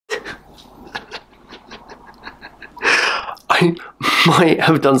I might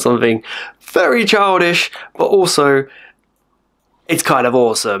have done something very childish, but also it's kind of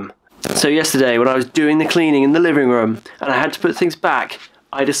awesome. So yesterday when I was doing the cleaning in the living room and I had to put things back,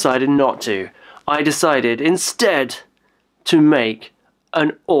 I decided not to. I decided instead to make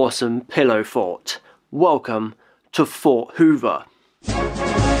an awesome pillow fort. Welcome to Fort Hoover.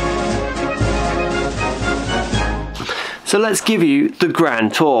 So let's give you the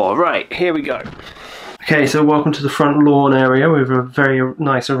grand tour. Right, here we go. Okay, so welcome to the front lawn area with a very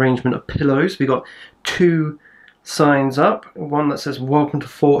nice arrangement of pillows. We've got two signs up, one that says welcome to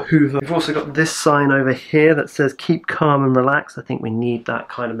Fort Hoover. We've also got this sign over here that says keep calm and relaxed. I think we need that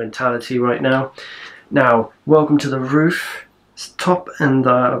kind of mentality right now. Now, welcome to the roof. It's top, and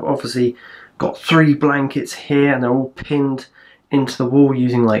obviously got 3 blankets here, and they're all pinned into the wall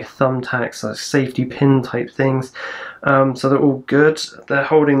using like thumbtacks, like safety pin type things. So they're all good. They're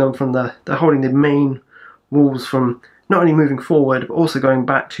holding them from the main walls from not only moving forward but also going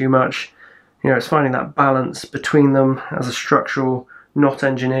back too much. You know, it's finding that balance between them. As a structural, not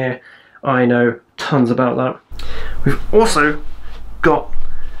engineer, I know tons about that. We've also got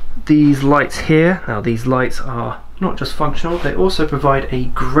these lights here. Now these lights are not just functional, they also provide a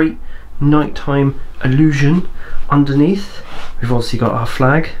great nighttime illusion underneath. We've obviously got our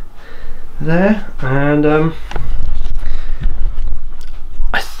flag there, and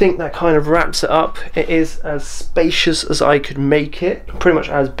I think that kind of wraps it up. It is as spacious as I could make it, pretty much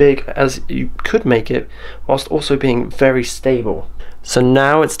as big as you could make it, whilst also being very stable. So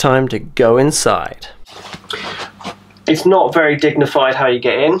now it's time to go inside. It's not very dignified how you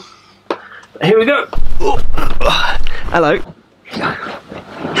get in. Here we go. Hello.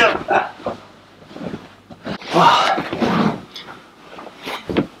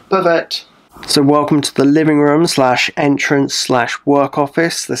 Perfect. So welcome to the living room slash entrance slash work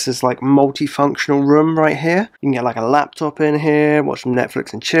office. This is like multifunctional room right here. You can get like a laptop in here, watch some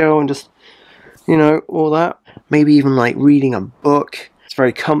Netflix and chill, and just, you know, all that. Maybe even like reading a book. It's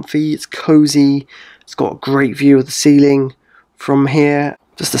very comfy, it's cozy, it's got a great view of the ceiling from here.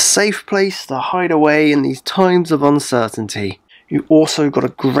 Just a safe place to hide away in these times of uncertainty. You also got a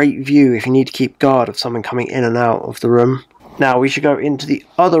great view if you need to keep guard of someone coming in and out of the room. Now we should go into the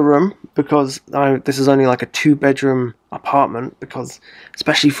other room, because this is only like a 2-bedroom apartment, because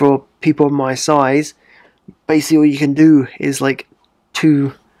especially for people of my size, basically all you can do is like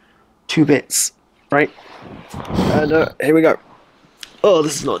two bits, right? And here we go. Oh,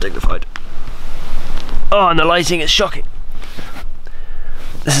 this is not dignified. Oh, and the lighting is shocking.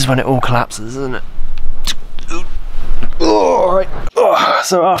 This is when it all collapses, isn't it? All right. Oh,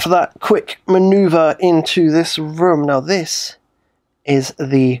 so after that quick maneuver into this room, now this is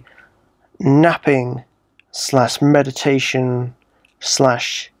the napping slash meditation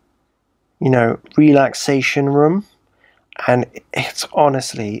slash, you know, relaxation room, and it's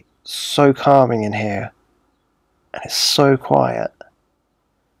honestly so calming in here, and it's so quiet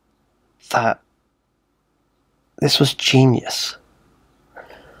that this was genius.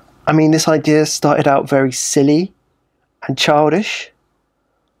 I mean, this idea started out very silly and childish.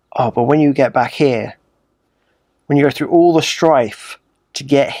 Oh, but when you get back here, when you go through all the strife to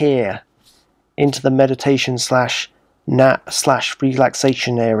get here into the meditation slash nap slash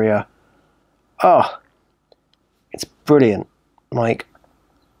relaxation area, oh, it's brilliant. Like,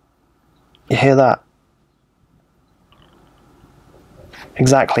 you hear that?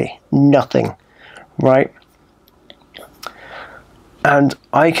 Exactly nothing, right? And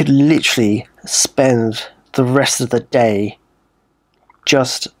I could literally spend the rest of the day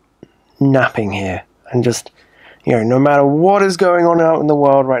just napping here, and just, you know, no matter what is going on out in the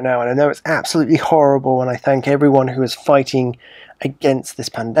world right now, and I know it's absolutely horrible, and I thank everyone who is fighting against this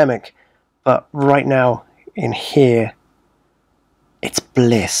pandemic, but right now in here, it's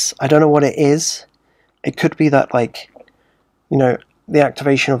bliss. I don't know what it is. It could be that, like, you know, the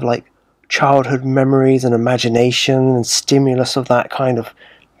activation of like childhood memories and imagination and stimulus of that kind of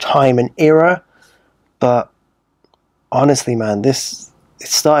time and era, but honestly, man, it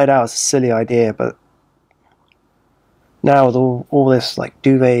started out as a silly idea, but now with all this like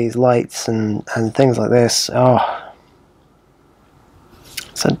duvets, lights, and things like this, oh,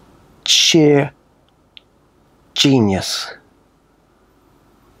 it's a sheer genius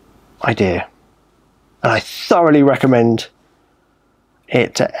idea, and I thoroughly recommend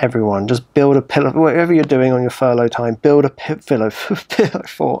it to everyone. Just build a pillow, whatever you're doing on your furlough time, build a pillow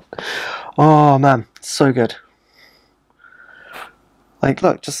fort. Oh man, so good. Like,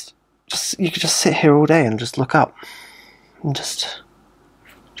 look, just you could just sit here all day and just look up, and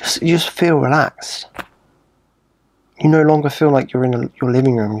you just feel relaxed. You no longer feel like you're in your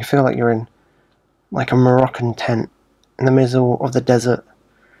living room. You feel like you're in like a Moroccan tent in the middle of the desert,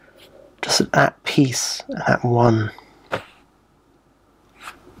 just at peace and at one.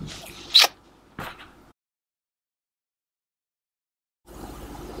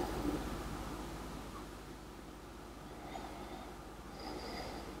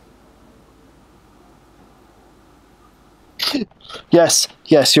 Yes,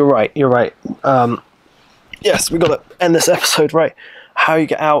 you're right. Yes, we got to end this episode right. How you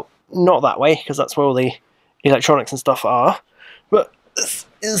get out, not that way, because that's where all the electronics and stuff are. But this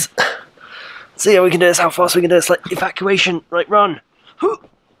is... See how we can do this, how fast we can do this, like evacuation. Right, run.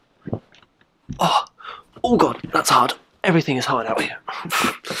 Oh god, that's hard. Everything is hard out here.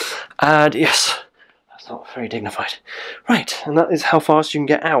 And yes, that's not very dignified. Right, and that is how fast you can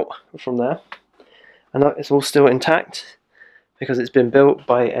get out from there. And that is all still intact, because it's been built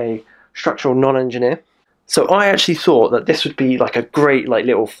by a structural non-engineer. So I actually thought that this would be like a great like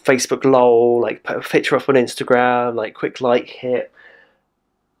little Facebook lol, like put a picture up on Instagram, like quick like hit.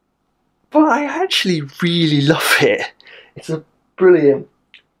 But I actually really love it. It's a brilliant,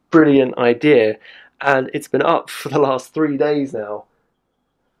 brilliant idea, and it's been up for the last 3 days now.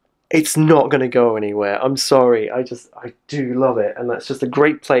 It's not going to go anywhere. I'm sorry, I do love it, and that's just a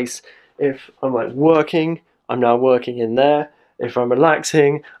great place. If I'm like working, I'm now working in there. If I'm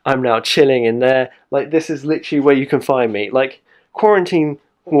relaxing, I'm now chilling in there. Like, this is literally where you can find me. Like, quarantine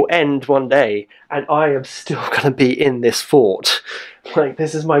will end one day, and I am still going to be in this fort. Like,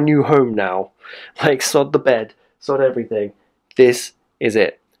 this is my new home now. Like, sod the bed, sod everything. This is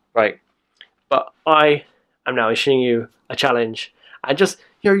it. Right. But I am now issuing you a challenge. And just,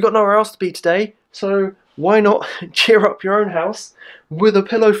 you've got nowhere else to be today, so why not cheer up your own house with a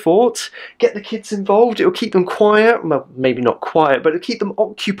pillow fort, get the kids involved, it'll keep them quiet, well, maybe not quiet, but it'll keep them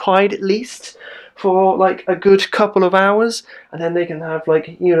occupied at least for like a good couple of hours, and then they can have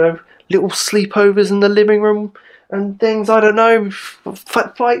like, you know, little sleepovers in the living room and things, I don't know,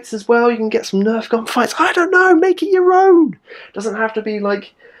 fights as well, you can get some Nerf gun fights, I don't know, make it your own. It doesn't have to be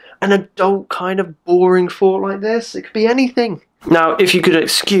like an adult kind of boring fort like this, it could be anything. Now, if you could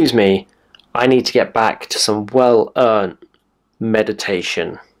excuse me, I need to get back to some well-earned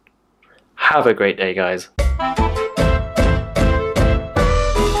meditation. Have a great day, guys.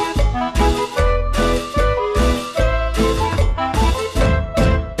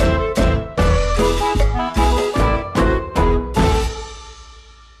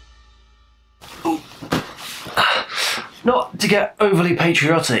 Not to get overly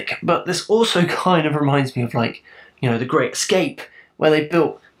patriotic, but this also kind of reminds me of, like, you know, The Great Escape, where they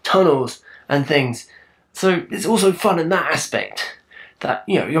built tunnels and things. So it's also fun in that aspect, that,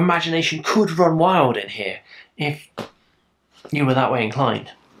 you know, your imagination could run wild in here if you were that way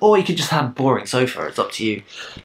inclined. Or you could just have a boring sofa, it's up to you.